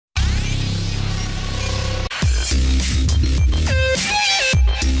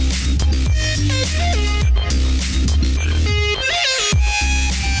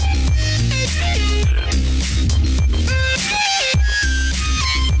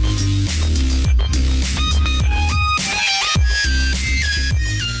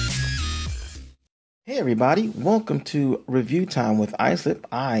everybody, welcome to Review Time with Islip.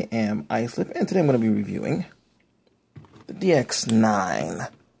 I am Islip, and today I'm going to be reviewing the DX9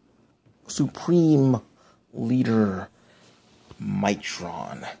 Supreme Leader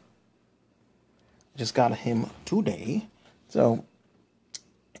Mightron. Just got him today. So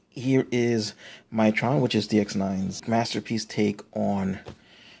here is Mightron, which is DX9's masterpiece take on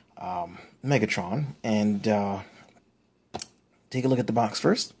Megatron. And take a look at the box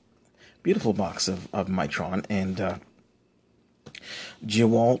first. Beautiful box of Mightron and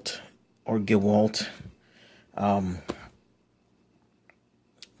Gewalt or Gewalt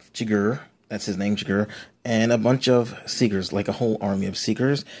Jiger, that's his name, Jiger, and a bunch of Seekers, like a whole army of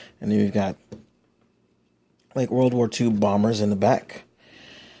Seekers. And then we've got like World War II bombers in the back.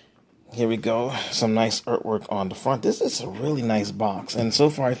 Here we go, some nice artwork on the front. This is a really nice box, and so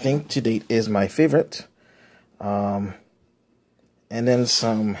far I think to date is my favorite. And then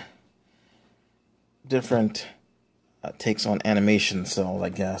some different takes on animation cells, I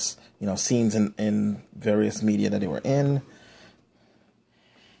guess, you know, scenes in various media that they were in.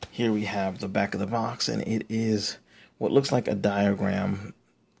 Here we have the back of the box, and it is what looks like a diagram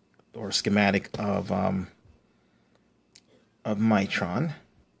or schematic of Mightron.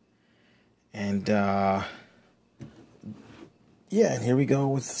 And yeah, and here we go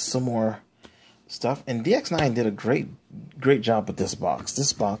with some more stuff. And DX9 did a great job with this box.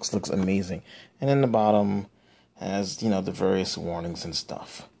 This box looks amazing. And then the bottom has, you know, the various warnings and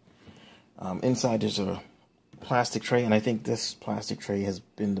stuff. Inside there's a plastic tray, and I think this plastic tray has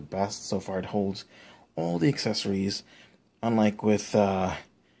been the best so far. It holds all the accessories, unlike with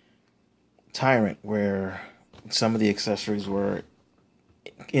Tyrant, where some of the accessories were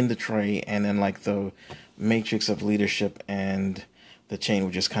in the tray, and then like the matrix of leadership and the chain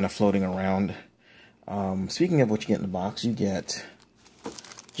were just kind of floating around. Speaking of what you get in the box, you get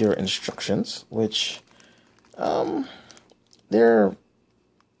your instructions, which they're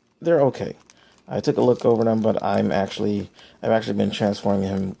okay. I took a look over them, but I've actually been transforming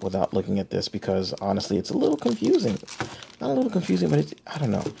him without looking at this because honestly it's a little confusing. Not a little confusing, but I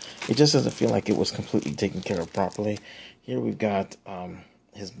don't know. It just doesn't feel like it was completely taken care of properly. Here we've got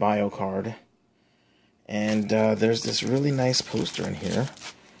his bio card, and there's this really nice poster in here.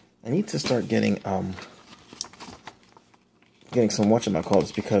 I need to start getting some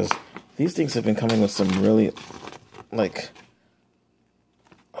whatchamacallits, because these things have been coming with some really, like,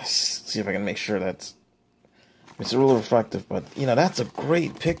 let's see if I can make sure it's a little reflective, but you know, that's a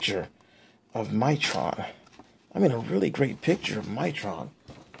great picture of Mightron. I mean, a really great picture of Mightron.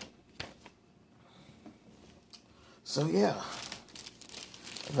 So yeah,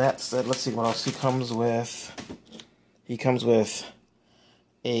 that said, let's see what else he comes with. He comes with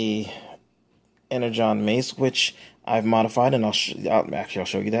a Energon mace, which I've modified, and I'll show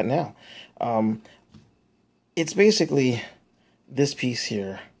you that now. It's basically this piece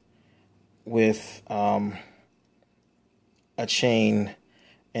here with a chain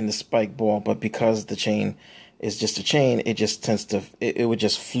and the spike ball, but because the chain is just a chain, it just tends to, it would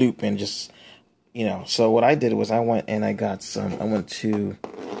just floop and just, you know. So what I did was I went and I got some, I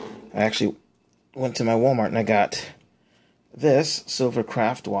actually went to my Walmart and I got this silver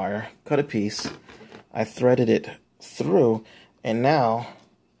craft wire, cut a piece, I threaded it through, and now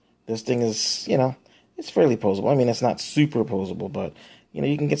this thing is, you know, it's fairly posable. I mean, it's not super posable, but you know,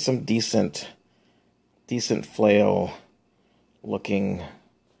 you can get some decent flail looking,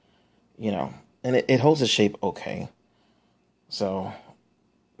 you know, and it holds its shape okay. So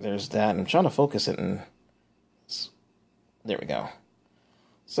there's that, and I'm trying to focus it, and there we go.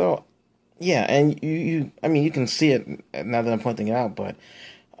 So yeah, and I mean, you can see it now that I'm pointing it out, but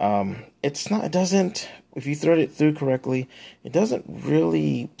it doesn't, if you thread it through correctly, it doesn't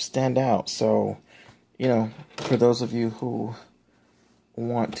really stand out. So, you know, for those of you who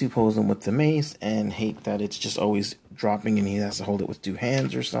want to pose him with the mace and hate that it's just always dropping and he has to hold it with two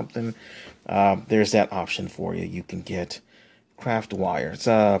hands or something, there's that option for you. You can get craft wire. It's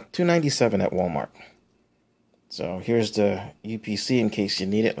 $2.97 at Walmart. So here's the UPC in case you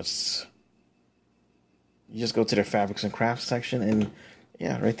need it. You just go to their fabrics and crafts section, and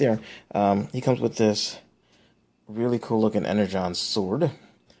yeah, right there. He comes with this really cool looking Energon sword,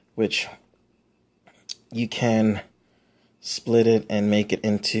 which you can split it and make it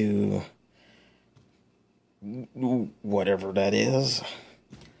into whatever that is,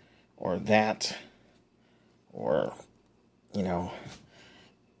 or that, or, you know,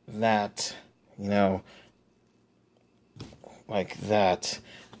 that, you know, like that.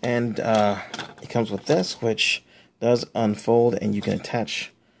 And it comes with this, which does unfold, and you can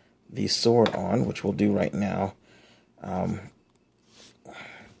attach the sword on, which we'll do right now.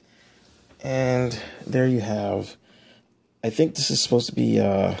 And there you have, I think this is supposed to be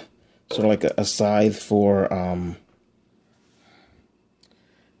sort of like a scythe for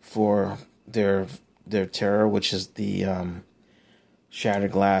their Terror, which is the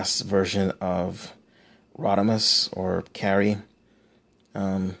shattered glass version of Rodimus or Carrie.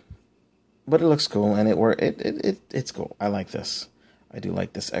 But it looks cool, and it's cool. I like this. I do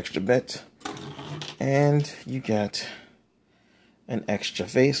like this extra bit. And you get an extra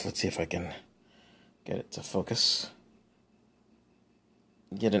face. Let's see if I can get it to focus.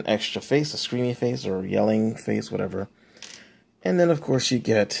 Get an extra face, a screamy face or yelling face, whatever. And then, of course, you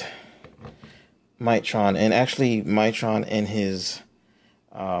get Mightron. And actually, Mightron and his...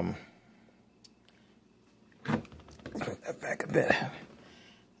 bring that back a bit.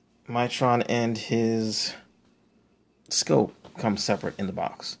 Mightron and his scope come separate in the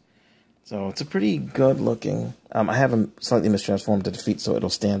box. So it's a pretty good looking. I have him slightly mistransformed to defeat so it'll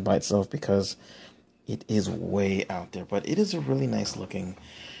stand by itself because it is way out there. But it is a really nice looking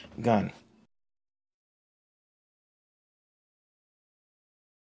gun.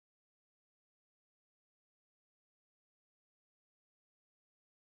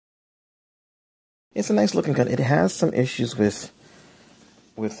 It's a nice looking gun. It has some issues with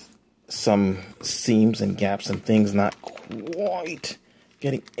some seams and gaps and things not quite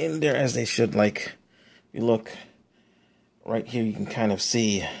getting in there as they should. Like, you look right here, you can kind of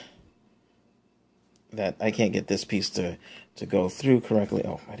see that I can't get this piece to go through correctly.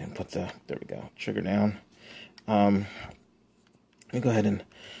 Oh, I didn't put there we go, trigger down. Let me go ahead and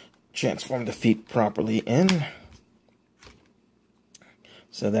transform the feet properly in.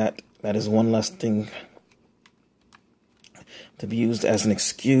 So that is one less thing to be used as an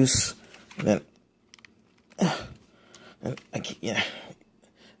excuse. And then, yeah,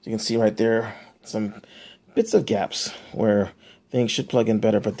 as you can see right there, some bits of gaps where things should plug in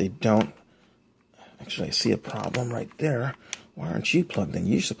better, but they don't. Actually, I see a problem right there. Why aren't you plugged in?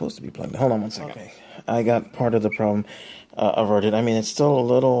 You're supposed to be plugged in. Hold on one second. Okay, I got part of the problem averted. I mean, it's still a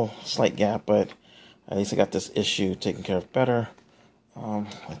little slight gap, but at least I got this issue taken care of better.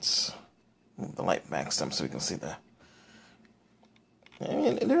 Let's move the light back some so we can see the... I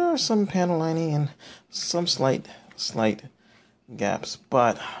mean, there are some panel lining and some slight gaps,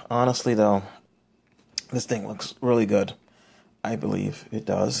 but honestly though, this thing looks really good. I believe it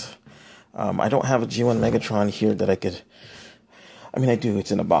does. I don't have a G1 Megatron here that I could... I mean, I do.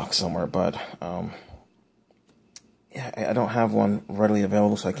 It's in a box somewhere, but yeah, I don't have one readily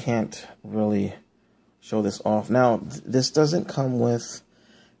available, so I can't really show this off. Now, this doesn't come with...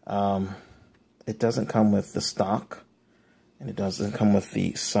 it doesn't come with the stock, and it doesn't come with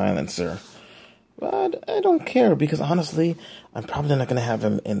the silencer. But I don't care, because honestly, I'm probably not going to have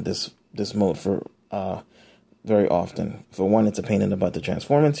him in this mode for very often. For one, it's a pain in the butt to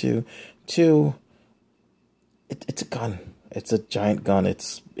transform into. Two, it's a gun. It's a giant gun.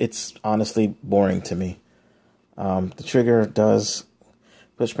 It's honestly boring to me. The trigger does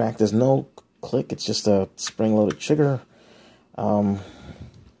push back. There's no click. It's just a spring-loaded trigger. And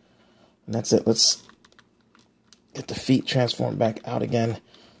that's it. Let's get the feet transformed back out again,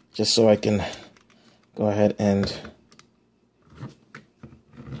 just so I can go ahead and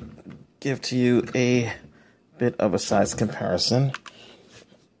give to you a bit of a size comparison.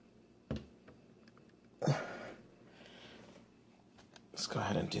 Let's go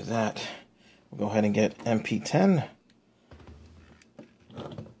ahead and do that. We'll go ahead and get MP10.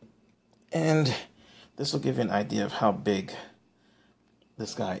 And this will give you an idea of how big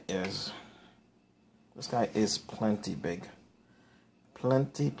this guy is. This guy is plenty big.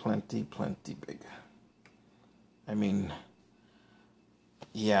 Plenty big. I mean,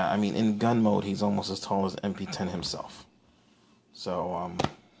 yeah, I mean, in gun mode, he's almost as tall as MP10 himself. So,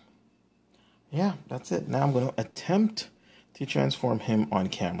 yeah, that's it. Now I'm going to attempt to transform him on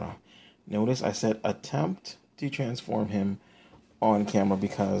camera. Notice I said attempt to transform him on camera,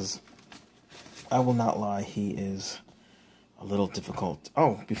 because I will not lie, he is a little difficult.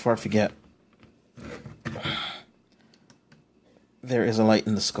 Oh, before I forget, there is a light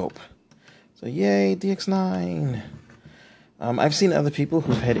in the scope. So yay, DX9. I've seen other people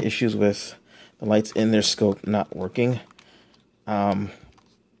who've had issues with the lights in their scope not working.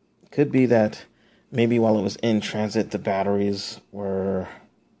 Could be that maybe while it was in transit, the batteries were...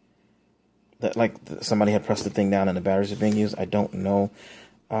 like somebody had pressed the thing down and the batteries are being used. I don't know.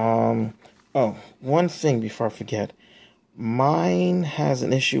 Oh, one thing before I forget. Mine has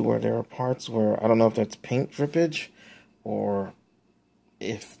an issue where there are parts where I don't know if that's paint drippage or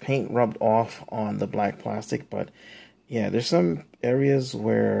if paint rubbed off on the black plastic, but yeah, there's some areas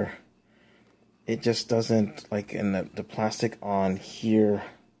where it just doesn't, like in the plastic on here,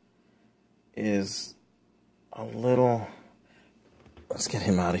 is a little... Let's get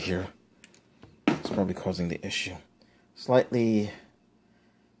him out of here. It's probably causing the issue. Slightly,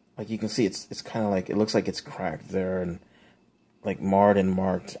 like you can see, it's kind of like, it looks like it's cracked there and like marred and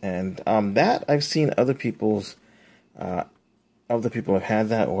marked. And that I've seen other people's, other people have had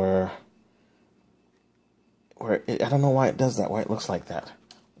that where I don't know why it does that, why it looks like that.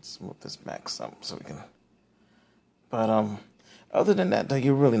 Let's move this back some so we can. But other than that, though,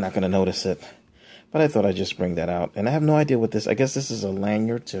 you're really not going to notice it. But I thought I'd just bring that out. And I have no idea what this... I guess this is a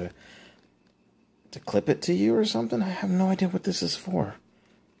lanyard to clip it to you or something. I have no idea what this is for.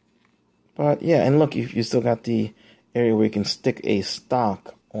 But yeah, and look, you still got the area where you can stick a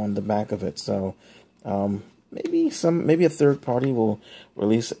stock on the back of it. So maybe a third party will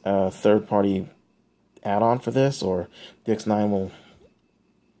release a third party add-on for this, or DX9 will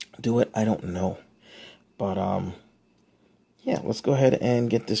do it. I don't know. But yeah, let's go ahead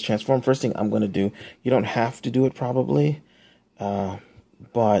and get this transformed. First thing I'm going to do, you don't have to do it probably,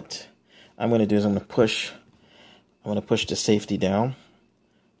 but I'm going to do is I'm going to push the safety down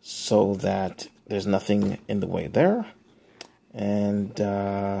so that there's nothing in the way there. And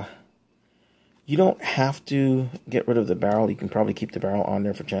you don't have to get rid of the barrel. You can probably keep the barrel on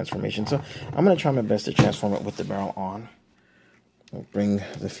there for transformation. So I'm going to try my best to transform it with the barrel on. I'll bring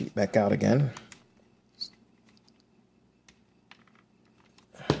the feet back out again.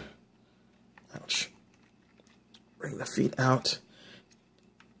 Bring the feet out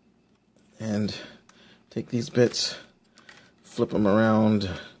and take these bits, flip them around,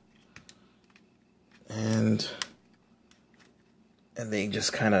 and they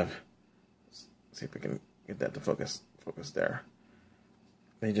just kind of, see if we can get that to focus there.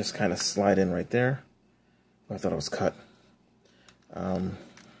 They just kind of slide in right there. Oh, I thought it was cut. Do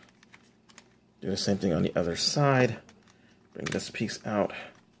the same thing on the other side. Bring this piece out,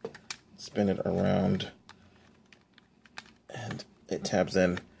 spin it around, and it tabs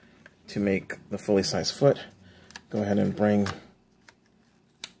in to make the fully sized foot. Go ahead and bring,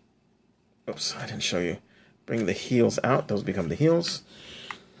 oops, I didn't show you. Bring the heels out, those become the heels.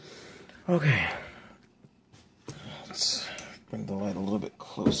 Okay, let's bring the light a little bit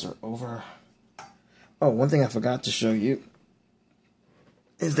closer over. Oh, one thing I forgot to show you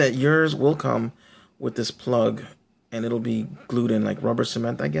is that yours will come with this plug, and it'll be glued in like rubber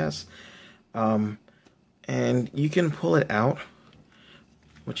cement, I guess. And you can pull it out,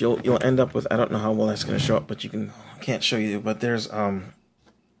 but you'll end up with, I don't know how well that's going to show up, but can't show you, but there's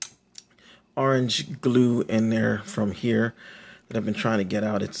orange glue in there from here that I've been trying to get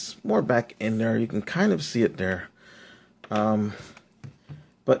out. It's more back in there. You can kind of see it there. But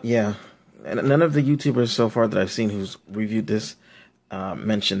yeah, and none of the YouTubers so far that I've seen who's reviewed this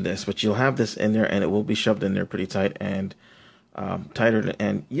mentioned this, but you'll have this in there and it will be shoved in there pretty tight and tighter,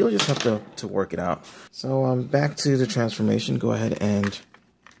 and you'll just have to work it out. So back to the transformation. Go ahead and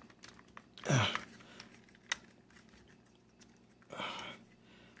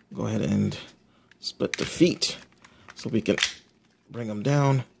split the feet so we can bring them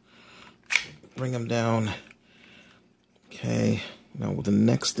down. Okay, now the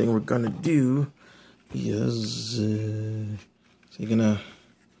next thing we're gonna do is so you're gonna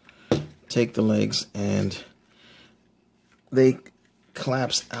take the legs and they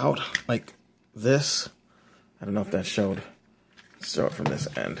collapse out like this. I don't know if that showed. Let's show it from this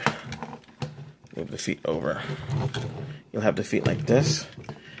end. Move the feet over. You'll have the feet like this,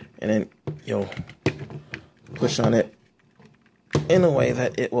 and then you'll push on it in a way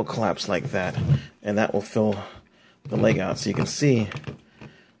that it will collapse like that, and that will fill the leg out so you can see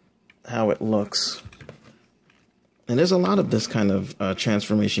how it looks. And there's a lot of this kind of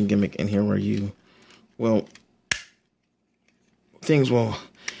transformation gimmick in here where you will, things will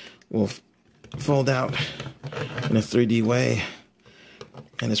fold out in a 3D way,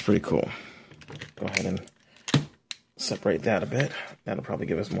 and it's pretty cool. Go ahead and separate that a bit. That'll probably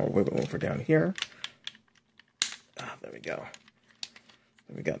give us more wiggle room for down here. There we go.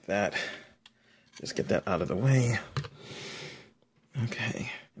 We got that. Just get that out of the way. Okay.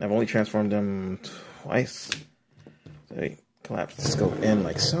 And I've only transformed them twice. So they collapse the scope in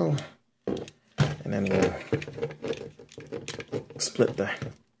like so. And then we'll split the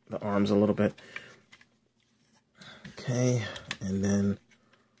arms a little bit. Okay. And then,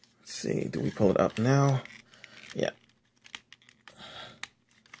 let's see, do we pull it up now? Yeah.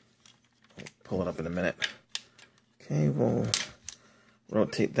 We'll pull it up in a minute. Okay, we'll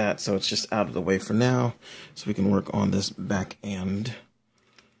rotate that so it's just out of the way for now, so we can work on this back end.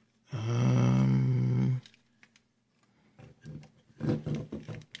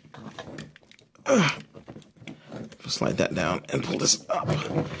 Slide that down and pull this up.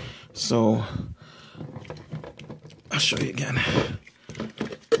 So I'll show you again.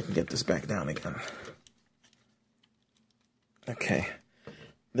 Get this back down again. Okay,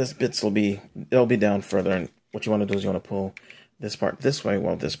 this bits will be, they'll be down further, and what you want to do is you want to pull this part this way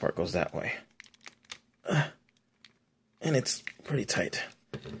while this part goes that way. And it's pretty tight.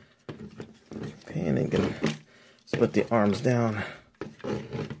 Okay, and then you can split the arms down,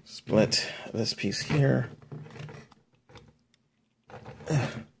 split this piece here,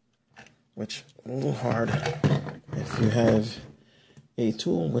 which is a little hard. If you have a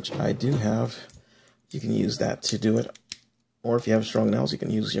tool, which I do have, you can use that to do it. Or if you have strong nails, you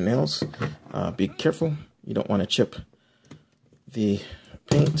can use your nails. Be careful. You don't want to chip the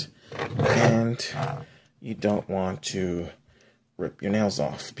paint, and you don't want to rip your nails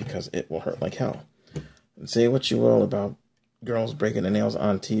off because it will hurt like hell. And say what you will about girls breaking their nails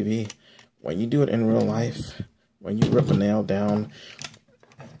on TV. When you do it in real life, when you rip a nail down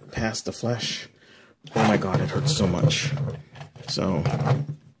past the flesh, oh my God, it hurts so much. So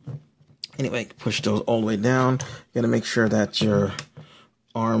anyway, push those all the way down. You gotta make sure that your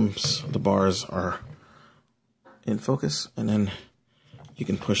arms, the bars, are in focus, and then you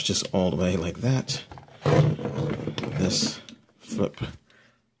can push this all the way like that. This flip,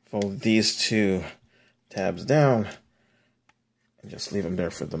 fold these two tabs down, and just leave them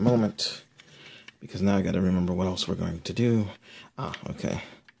there for the moment, because now I gotta remember what else we're going to do. Okay.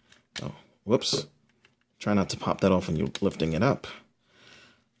 Oh, whoops. Try not to pop that off when you're lifting it up.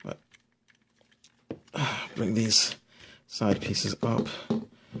 But bring these side pieces up.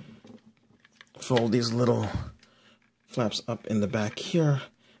 Fold these little flaps up in the back here,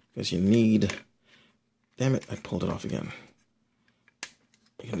 because you need, damn it, I pulled it off again.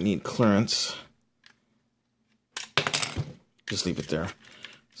 You need clearance. Just leave it there.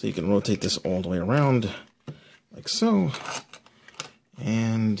 So you can rotate this all the way around, like so.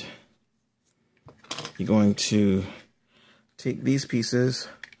 And you're going to take these pieces.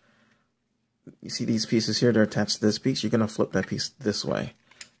 You see these pieces here, they're attached to this piece. You're going to flip that piece this way,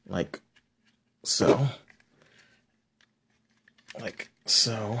 like so. Like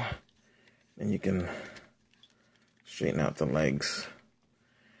so. Then you can straighten out the legs.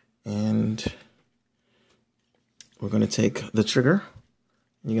 And we're going to take the trigger.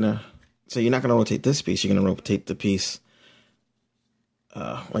 You're going to, so you're not going to rotate this piece. You're going to rotate the piece.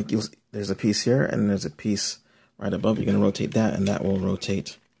 Like there's a piece here, and there's a piece right above. You're going to rotate that, and that will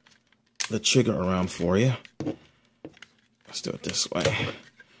rotate the trigger around for you. Let's do it this way.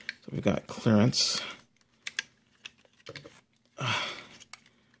 So we've got clearance.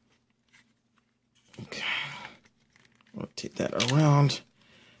 Okay. Rotate that around.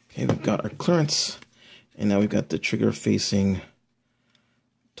 Okay, we've got our clearance, and now we've got the trigger facing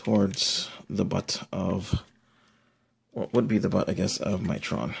towards the butt of, what would be the butt, I guess, of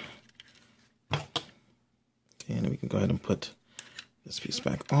Mightron. Okay, and we can go ahead and put this piece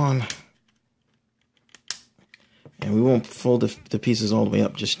back on. And we won't fold the pieces all the way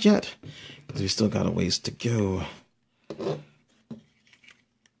up just yet, because we still got a ways to go.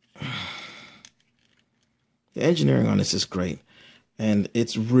 The engineering on this is great. And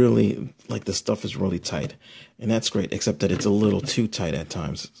it's really, like, the stuff is really tight. And that's great, except that it's a little too tight at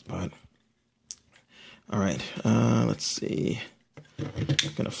times. But, all right, let's see. I'm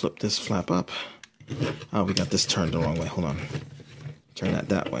going to flip this flap up. Oh, we got this turned the wrong way. Hold on. Turn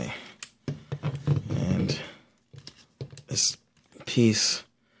that way. And this piece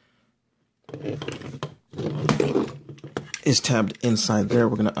is tabbed inside there.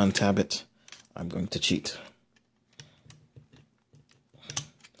 We're going to untab it. I'm going to cheat.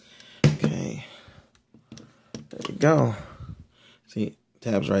 Okay. There we go. See,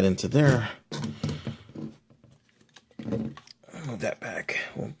 tabs right into there. Move that back.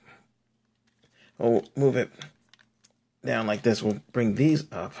 We'll move it down like this. We'll bring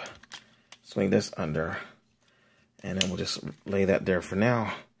these up. Swing this under. And then we'll just lay that there for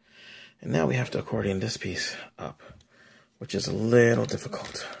now. And now we have to accordion this piece up, which is a little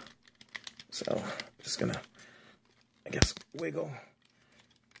difficult. So I'm just gonna, I guess, wiggle.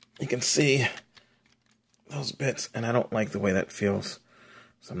 You can see those bits, and I don't like the way that feels,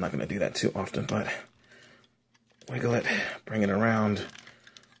 so I'm not gonna do that too often, but wiggle it, bring it around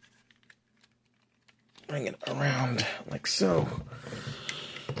like so.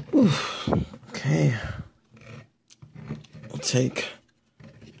 Whew. Okay. We'll take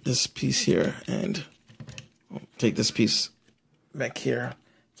this piece here, and we'll take this piece back here,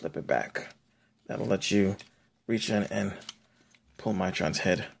 flip it back. That'll let you reach in and pull Mightron's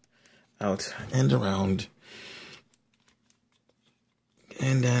head out and around.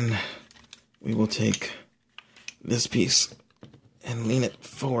 And then we will take this piece and lean it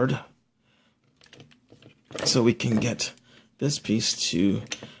forward so we can get this piece to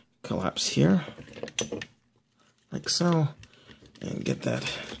collapse here, like so, and get that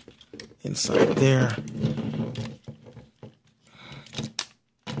inside there.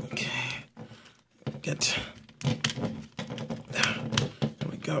 Okay, get, there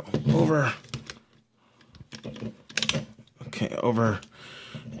we go, over, okay, over,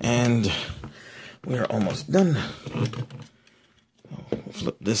 and we are almost done. We'll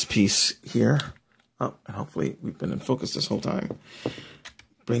flip this piece here up, and hopefully we've been in focus this whole time.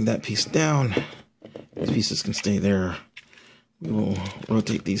 Bring that piece down. These pieces can stay there. We will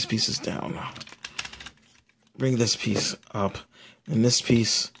rotate these pieces down. Bring this piece up, and this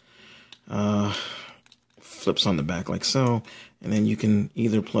piece flips on the back like so, and then you can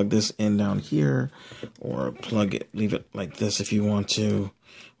either plug this in down here, or plug it, leave it like this if you want to,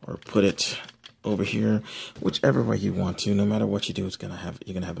 or put it over here, whichever way you want to. No matter what you do, it's gonna have,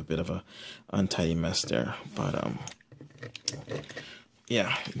 you're gonna have a bit of a untidy mess there. But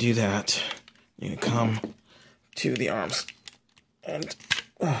yeah, do that. You can come to the arms and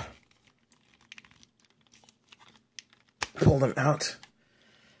pull them out.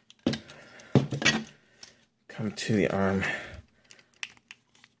 Come to the arm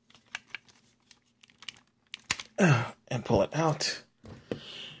and pull it out.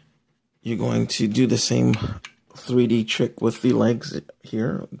 You're going to do the same 3D trick with the legs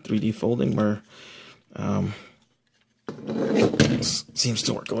here, 3D folding, where seems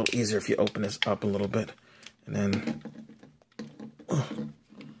to work a little easier if you open this up a little bit, and then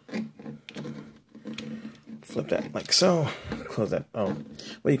flip that like so. Close that. Oh,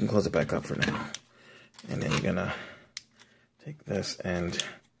 well, you can close it back up for now. And then you're gonna take this and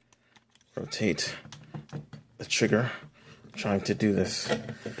rotate the trigger. I'm trying to do this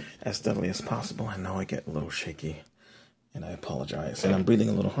as steadily as possible. I know I get a little shaky, and I apologize. And I'm breathing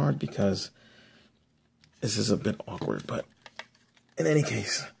a little hard because this is a bit awkward, but in any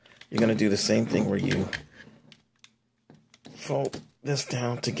case, you're going to do the same thing where you fold this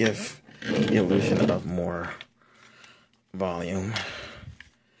down to give the illusion of more volume.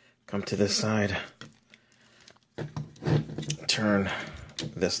 Come to this side, turn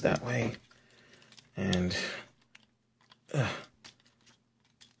this that way, and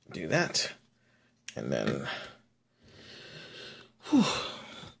do that, and then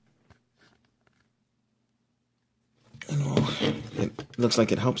it looks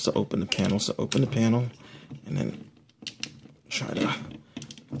like it helps to open the panel, so open the panel and then try to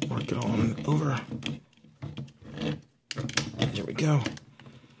work it on over. There we go.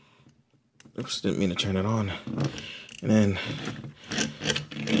 Oops, didn't mean to turn it on. And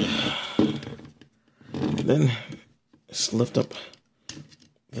then just lift up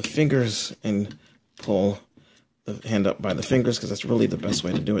the fingers and pull the hand up by the fingers, because that's really the best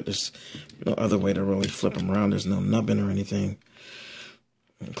way to do it. There's no other way to really flip them around. There's no nubbin or anything.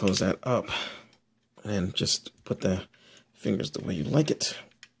 And close that up, and just put the fingers the way you like it.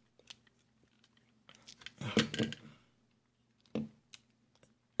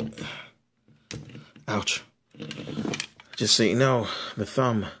 Ouch. Just so you know, the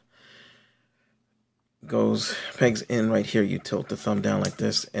thumb pegs in right here. You tilt the thumb down like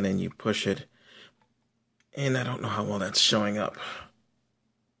this, and then you push it. And I don't know how well that's showing up,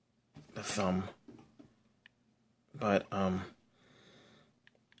 the thumb, but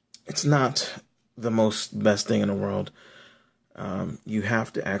it's not the best thing in the world. You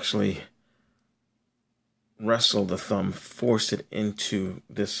have to actually wrestle the thumb, force it into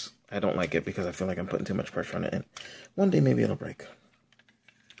this. I don't like it because I feel like I'm putting too much pressure on it, and one day maybe it'll break.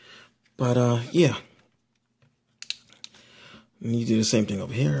 But yeah, and you do the same thing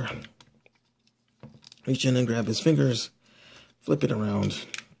over here. Reach in and grab his fingers, flip it around,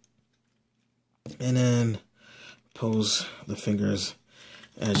 and then pose the fingers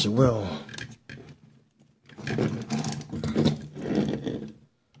as you will.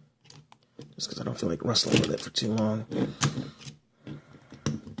 Just because I don't feel like wrestling with it for too long.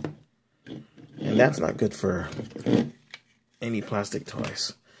 And that's not good for any plastic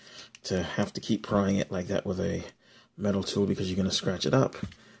toys, to have to keep prying it like that with a metal tool, because you're going to scratch it up.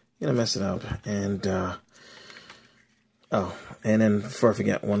 You're going to mess it up. And, oh, and then before I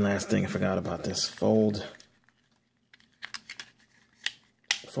forget, one last thing I forgot about this. Fold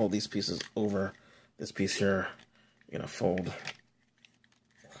these pieces over this piece here. You're going to fold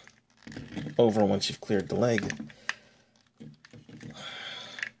over once you've cleared the leg.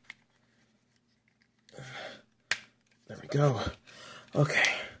 There we go. Okay.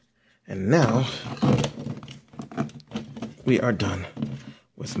 And now we are done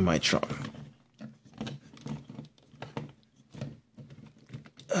with Mightron.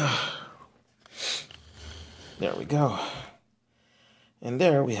 There we go. And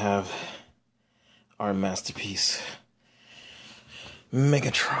there we have our masterpiece,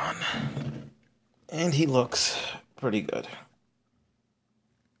 Megatron. And he looks pretty good.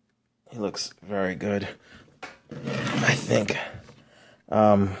 He looks very good, I think.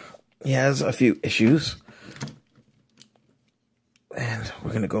 He has a few issues, and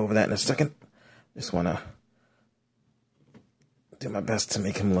we're going to go over that in a second. Just want to do my best to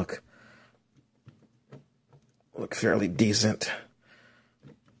make him look fairly decent.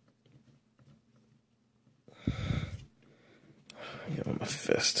 Give him a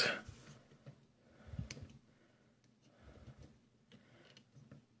fist.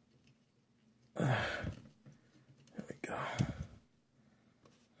 There we go.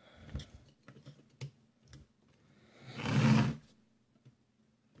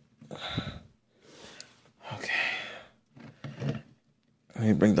 Okay. Let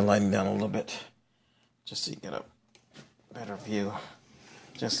me bring the lighting down a little bit, just so you get a better view.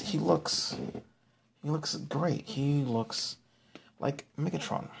 He looks great. He looks like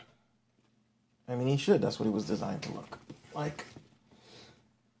Megatron. I mean, he should. That's what he was designed to look like.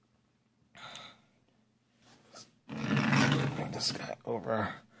 Bring this guy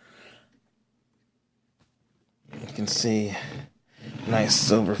over. You can see nice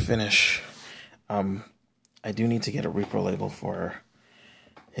silver finish. I do need to get a repro label for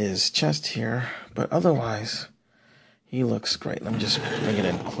his chest here, but otherwise, he looks great. Let me just bring it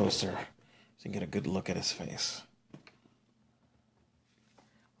in closer so you can get a good look at his face.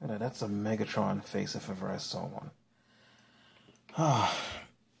 That's a Megatron face if ever I saw one.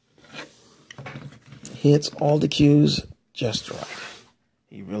 He hits all the cues just right.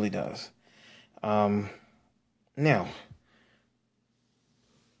 He really does. Now,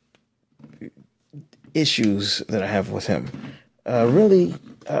 issues that I have with him.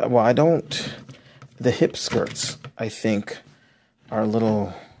 The hip skirts, I think, are a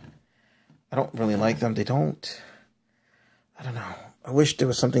little, I don't really like them. I don't know. I wish there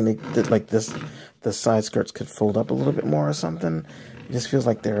was something that like this, the side skirts could fold up a little bit more or something. It just feels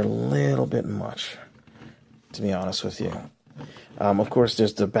like they're a little bit much, to be honest with you. Of course,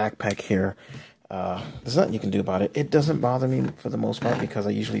 there's the backpack here. There's nothing you can do about it. It doesn't bother me for the most part because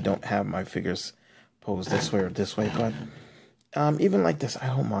I usually don't have my figures posed this way or this way. But even like this, I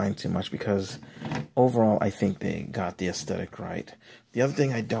don't mind too much because overall, I think they got the aesthetic right. The other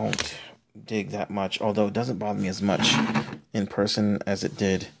thing I don't dig that much, although it doesn't bother me as much in person as it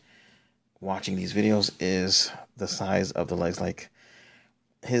did watching these videos, is the size of the legs. Like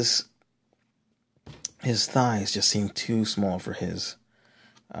his thighs just seem too small for his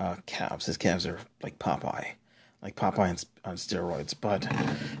calves. His calves are like Popeye on steroids. But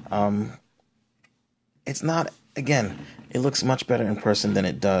it's not, again, it looks much better in person than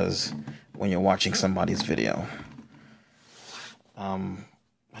it does when you're watching somebody's video.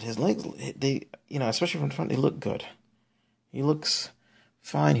 But his legs, they, especially from the front, they look good. He looks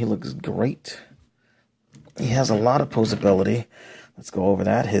fine. He looks great. He has a lot of posability. Let's go over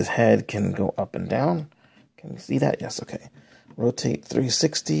that. His head can go up and down. Can you see that? Yes, okay. Rotate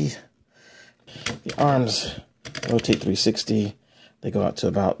 360. The arms rotate 360. They go out to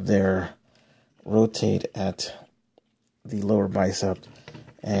about there. Rotate at the lower bicep.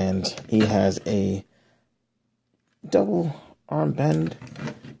 And he has a double arm bend.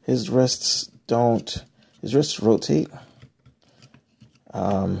 His wrists rotate.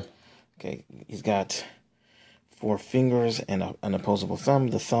 Okay, he's got 4 fingers and an opposable thumb.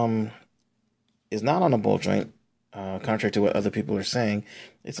 The thumb is not on a ball joint, contrary to what other people are saying.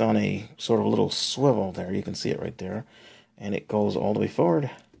 It's on a sort of little swivel there. You can see it right there. And it goes all the way forward,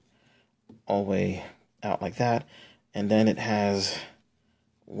 all the way out like that. And then it has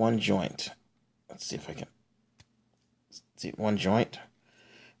one joint. Let's see if I can see one joint.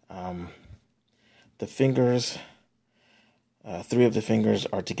 The fingers, 3 of the fingers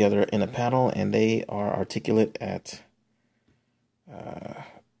are together in a paddle, and they are articulate at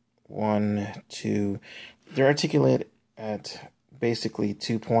 1, 2. They're articulate at basically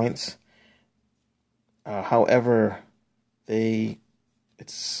 2 points. However, the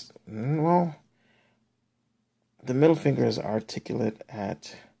middle finger is articulate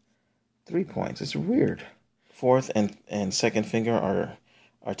at 3 points. It's weird. 4th and second finger are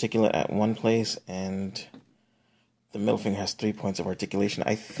articulate at 1 place, and the middle finger has 3 points of articulation.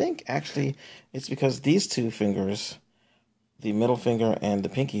 I think actually it's because these 2 fingers, the middle finger and the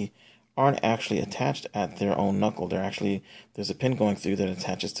pinky, aren't actually attached at their own knuckle. There's a pin going through that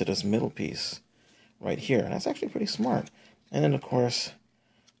attaches to this middle piece right here. And that's actually pretty smart. And then, of course,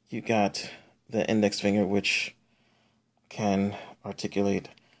 you got the index finger, which can articulate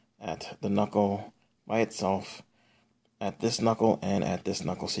at the knuckle by itself at this knuckle and at this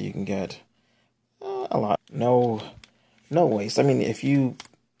knuckle, so you can get a lot. No waste. I mean, if you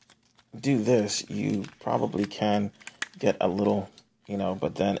do this, you probably can get a little, you know,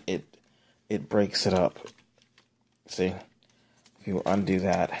 but then it breaks it up. See, if you undo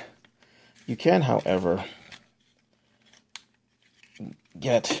that, you can, however,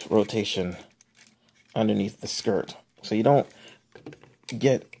 get rotation underneath the skirt, so you don't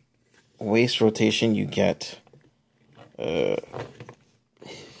get waist rotation. You get I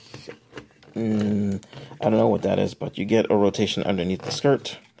don't know what that is, but you get a rotation underneath the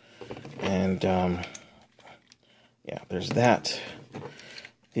skirt. And yeah, there's that.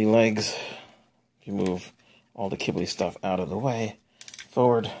 The legs, you move all the kibbly stuff out of the way,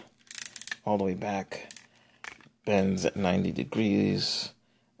 forward, all the way back, bends at 90 degrees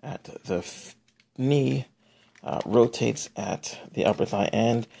at the knee, rotates at the upper thigh,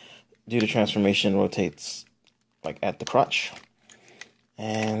 and due to transformation, rotates like at the crotch.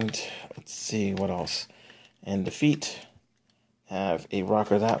 And let's see what else. And the feet have a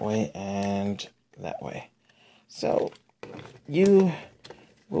rocker that way and that way. So you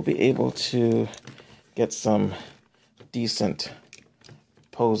will be able to get some decent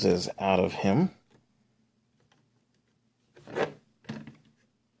poses out of him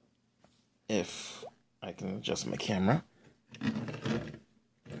if I can adjust my camera.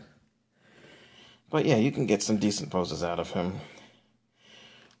 But yeah, you can get some decent poses out of him.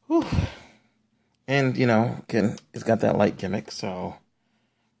 Whew. And, you know, it's got that light gimmick, so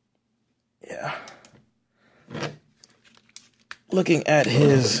yeah. Looking at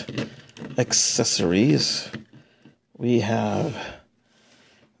his accessories, we have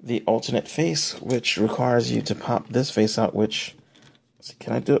the alternate face, which requires you to pop this face out, which,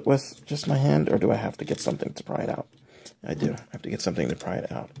 can I do it with just my hand, or do I have to get something to pry it out? I do. I have to get something to pry it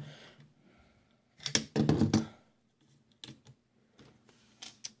out.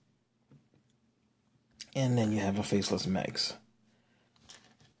 And then you have a faceless Megs.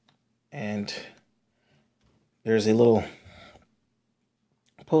 And there's a little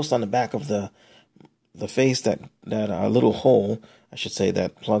post on the back of the face, that little hole, I should say,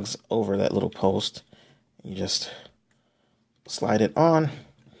 that plugs over that little post. You just slide it on.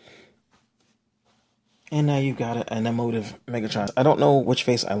 And now you've got an emotive Megatron. I don't know which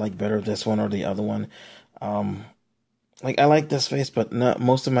face I like better, this one or the other one. Like, I like this face, but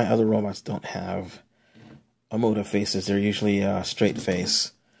most of my other robots don't have emotive faces. They're usually straight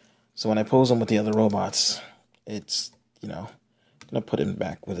face. So when I pose them with the other robots, it's, you know, I'm going to put him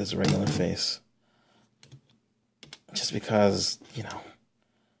back with his regular face. Just because, you know,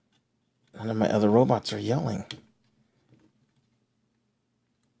 none of my other robots are yelling.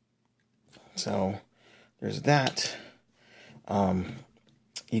 So there's that.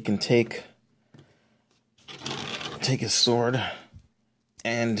 You can take his sword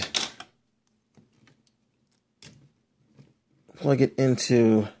and plug it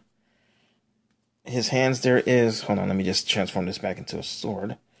into his hands. There is, hold on, let me just transform this back into a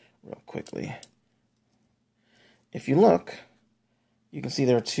sword real quickly. If you look, you can see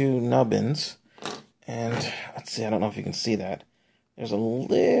there are two nubbins, and let's see, I don't know if you can see that. There's a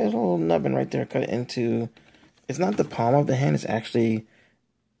little nubbin right there cut into, it's not the palm of the hand, it's actually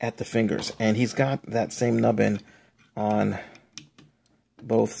at the fingers, and he's got that same nubbin on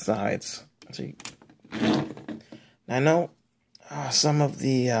both sides. So I know some of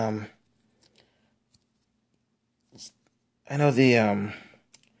the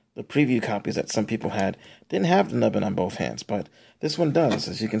the preview copies that some people had didn't have the nubbin on both hands, but this one does,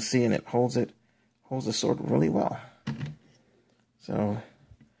 as you can see, and it holds the sword really well. So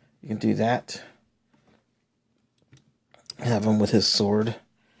you can do that. Have him with his sword,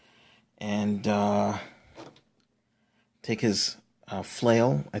 and take his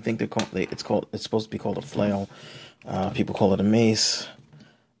flail. I think it's supposed to be called a flail. People call it a mace.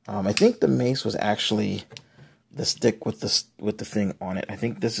 I think the mace was actually the stick with the thing on it. I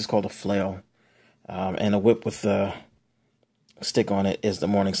think this is called a flail. And a whip with the stick on it is the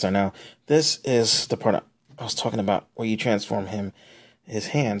Morning Star. Now, this is the part I was talking about where you transform his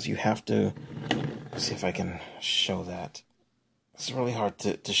hands. You have to, let's see if I can show that. It's really hard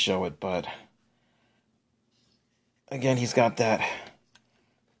to show it, but again, he's got that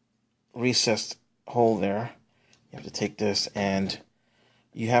recessed hole there. You have to take this and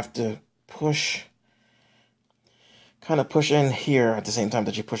you have to kind of push in here at the same time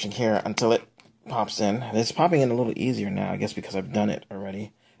that you're pushing here until it pops in. And it's popping in a little easier now, I guess, because I've done it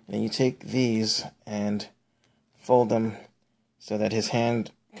already. And then you take these and fold them so that his hand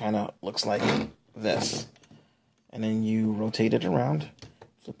kind of looks like this. And then you rotate it around,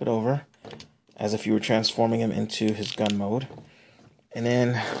 flip it over, as if you were transforming him into his gun mode. And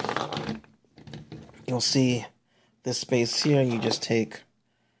then you'll see this space here, and you just take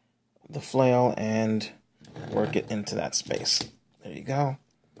the flail and work it into that space. There you go.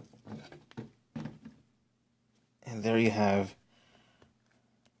 And there you have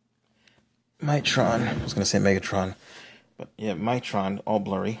Mightron. I was going to say Megatron. But yeah, Mightron, all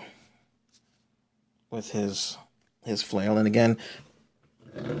blurry, with his flail. And again,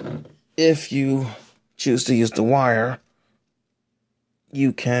 if you choose to use the wire,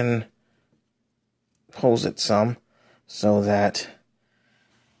 you can hose it some so that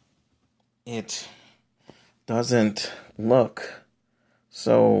it doesn't look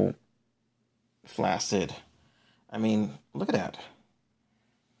so flaccid. I mean, look at that.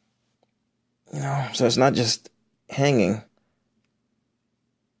 You know, so it's not just hanging.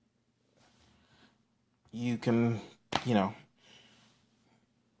 You can, you know.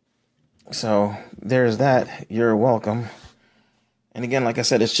 So there's that. You're welcome. And again, like I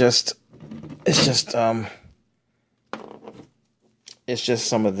said, it's just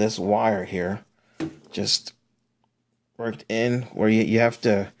some of this wire here, just worked in where you have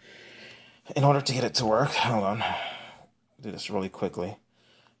to, in order to get it to work. Hold on, do this really quickly.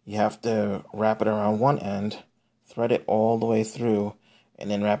 You have to wrap it around one end, thread it all the way through, and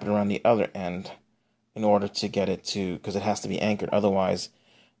then wrap it around the other end in order to get it to, because it has to be anchored. Otherwise,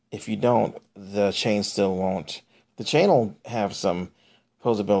 if you don't, the chain still won't. The chain will have some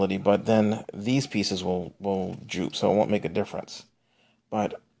posability, but then these pieces will droop, so it won't make a difference.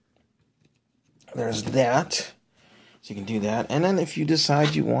 But there's that. So you can do that. And then if you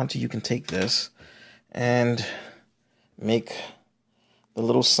decide you want to, you can take this and make the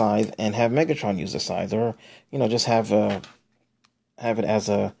little scythe and have Megatron use the scythe, or, you know, just have it as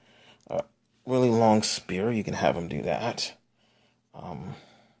a really long spear. You can have him do that.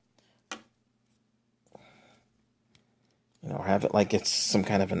 You know, have it like it's some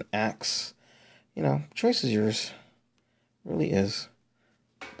kind of an axe. You know, choice is yours. It really is.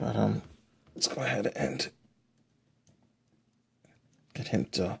 But let's go ahead and get him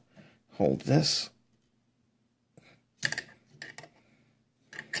to hold this.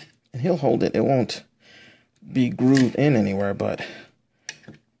 And he'll hold it. It won't be grooved in anywhere, but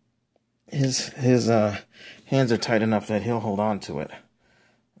his hands are tight enough that he'll hold on to it.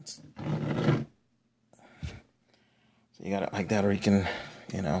 So you got it like that, or you can,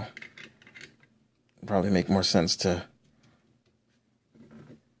 you know, probably make more sense to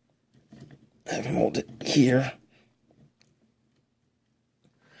have him hold it here.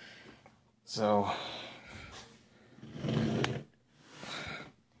 So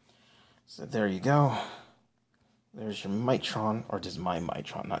there you go. There's your Mightron, or just my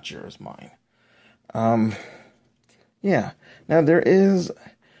Mightron, not yours, mine. Yeah. Now there is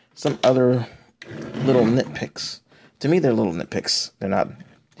some other little nitpicks. To me, they're little nitpicks. They're not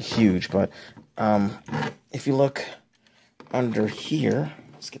huge, but if you look under here,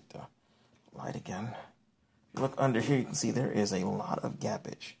 let's get the light again. If you look under here, you can see there is a lot of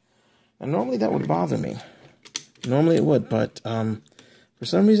gappage. And normally that would bother me. Normally it would, but for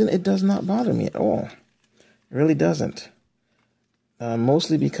some reason it does not bother me at all. It really doesn't.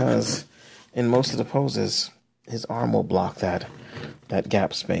 Mostly because in most of the poses, his arm will block that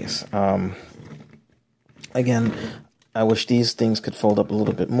gap space. Again, I wish these things could fold up a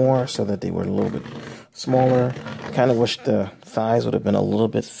little bit more so that they were a little bit smaller. I kind of wish the thighs would have been a little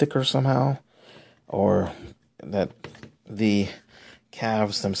bit thicker somehow, or that the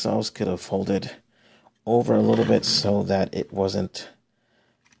calves themselves could have folded over a little bit so that it wasn't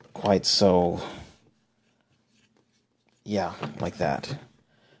quite so, yeah, like that.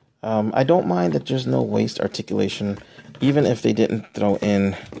 I don't mind that there's no waist articulation, even if they didn't throw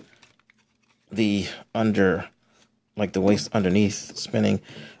in the like the waist underneath spinning.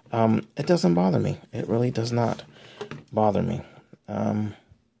 It doesn't bother me. It really does not bother me.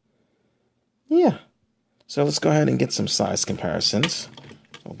 Yeah. So let's go ahead and get some size comparisons.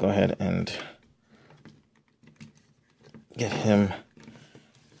 We'll go ahead and get him.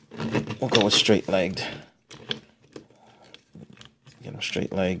 We'll go with straight-legged. Get him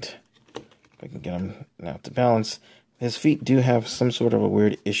straight-legged. If I can get him now to balance. His feet do have some sort of a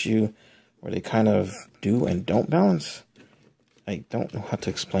weird issue where they kind of do and don't balance. I don't know how to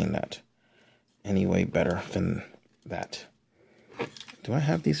explain that any way better than that. Do I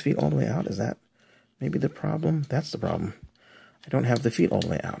have these feet all the way out? Is that maybe the problem? That's the problem. I don't have the feet all the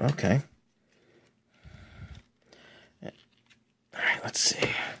way out. Okay. All right, let's see.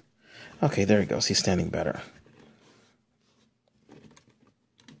 Okay, there he goes. He's standing better.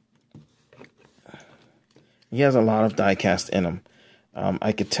 He has a lot of die cast in him.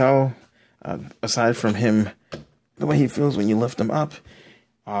 I could tell. aside from him, the way he feels when you lift him up,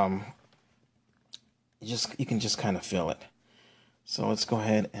 you can just kind of feel it. So let's go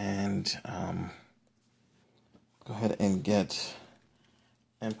ahead and get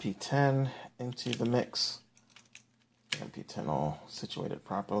MP10 into the mix. MP10 all situated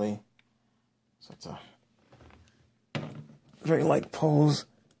properly. So it's a very light pose.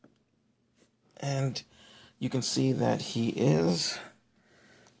 And you can see that he is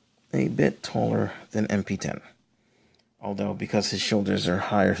a bit taller than MP10. Although because his shoulders are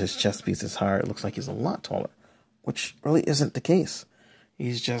higher, his chest piece is higher, it looks like he's a lot taller. Which really isn't the case.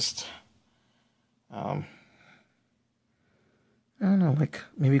 He's just, I don't know, like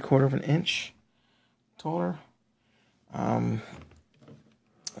maybe a quarter of an inch taller.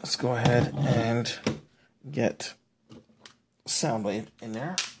 Let's go ahead and get Soundwave in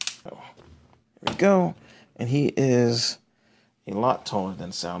there. So, here we go. And he is a lot taller than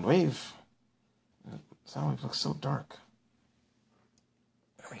Soundwave. Soundwave looks so dark.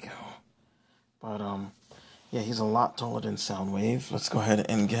 There we go. But, yeah, he's a lot taller than Soundwave. Let's go ahead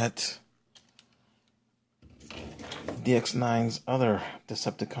and get DX9's other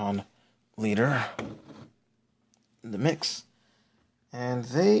Decepticon leader in the mix. And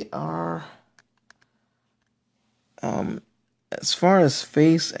they are, as far as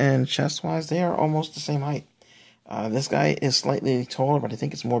face and chest-wise, they are almost the same height. This guy is slightly taller, but I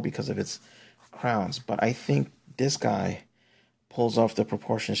think it's more because of its crowns. But I think this guy pulls off the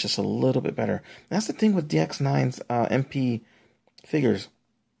proportions just a little bit better. That's the thing with DX9's MP figures.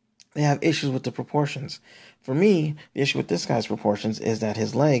 They have issues with the proportions. For me, the issue with this guy's proportions is that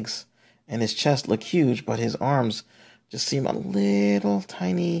his legs and his chest look huge, but his arms just seem a little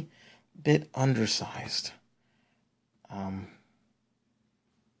tiny bit undersized.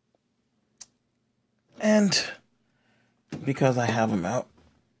 And because I have him out,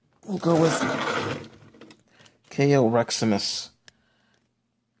 we'll go with KO Reximus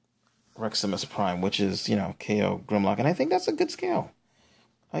Prime, which is, you know, KO Grimlock. And I think that's a good scale.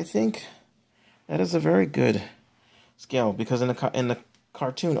 I think that is a very good scale, because in the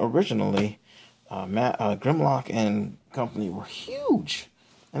cartoon originally, Grimlock and company were huge,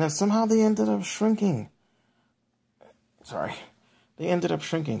 and then somehow they ended up shrinking. So,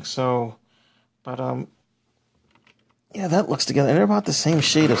 but yeah, that looks together, and they're about the same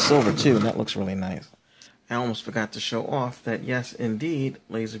shade of silver too, and that looks really nice. I almost forgot to show off that yes, indeed,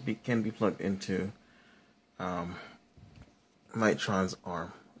 Laserbeak can be plugged into Mightron's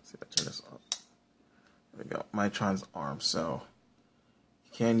arm. Let's see if I turn this off. There we go, Mightron's arm. So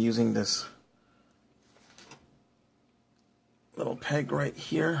you can, using this little peg right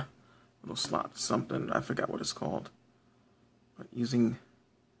here, little slot, something, I forgot what it's called, but using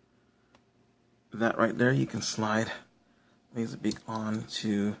that right there, you can slide Laserbeak on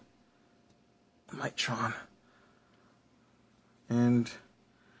to Mightron, and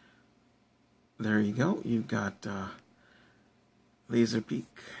there you go. You've got Laserbeak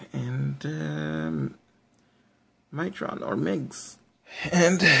and Mightron, or Migs,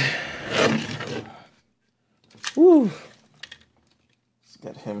 and woo.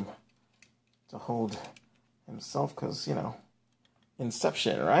 Get him to hold himself, because, you know,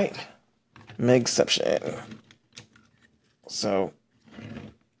 Inception, right? Megception. So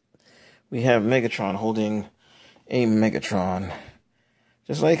we have Megatron holding a Megatron,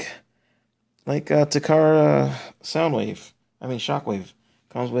 just like Takara Shockwave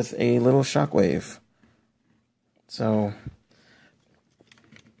comes with a little Shockwave. So,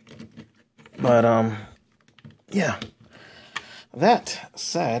 but yeah. That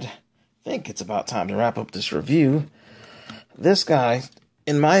said, I think it's about time to wrap up this review. This guy,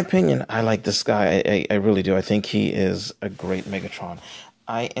 in my opinion, I like this guy. I really do. I think he is a great Megatron.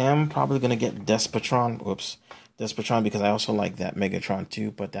 I am probably going to get Despotron, because I also like that Megatron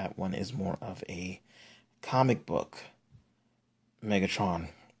too, but that one is more of a comic book Megatron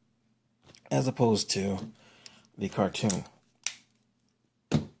as opposed to the cartoon.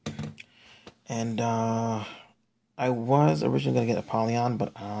 And I was originally going to get Apollyon,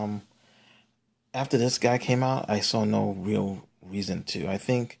 but after this guy came out, I saw no real reason to. I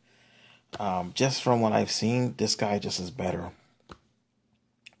think just from what I've seen, this guy just is better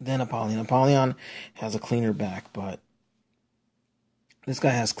than Apollyon. Apollyon has a cleaner back, but this guy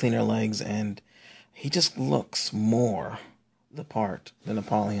has cleaner legs, and he just looks more the part than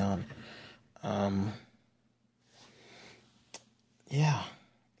Apollyon. Yeah,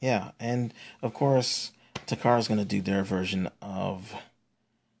 and of course, Takara's going to do their version of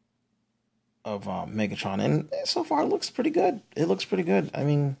Megatron, and so far it looks pretty good. It looks pretty good. I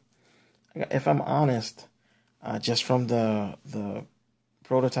mean, if I'm honest, just from the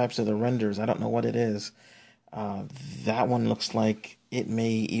prototypes or the renders. I don't know what it is. That one looks like it may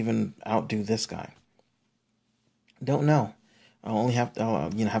even outdo this guy. Don't know. I'll only have to,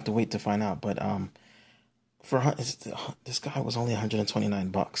 have to wait to find out. But this guy was only $129.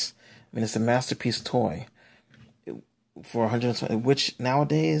 I mean, it's a masterpiece toy for 120, which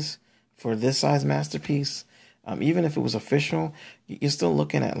nowadays for this size masterpiece, even if it was official, you're still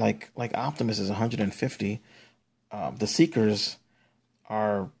looking at like Optimus is 150. The Seekers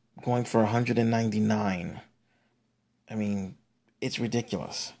are going for 199. I mean, it's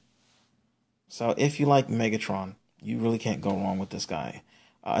ridiculous. So if you like Megatron, you really can't go wrong with this guy.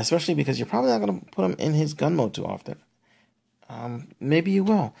 Especially because you're probably not going to put him in his gun mode too often. Maybe you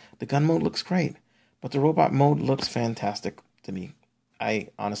will. The gun mode looks great. But the robot mode looks fantastic to me. I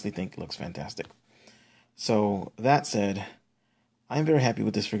honestly think it looks fantastic. So, that said, I'm very happy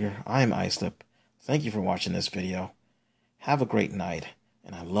with this figure. I'm iSlip. Thank you for watching this video. Have a great night.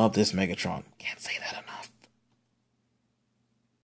 And I love this Megatron. Can't say that enough.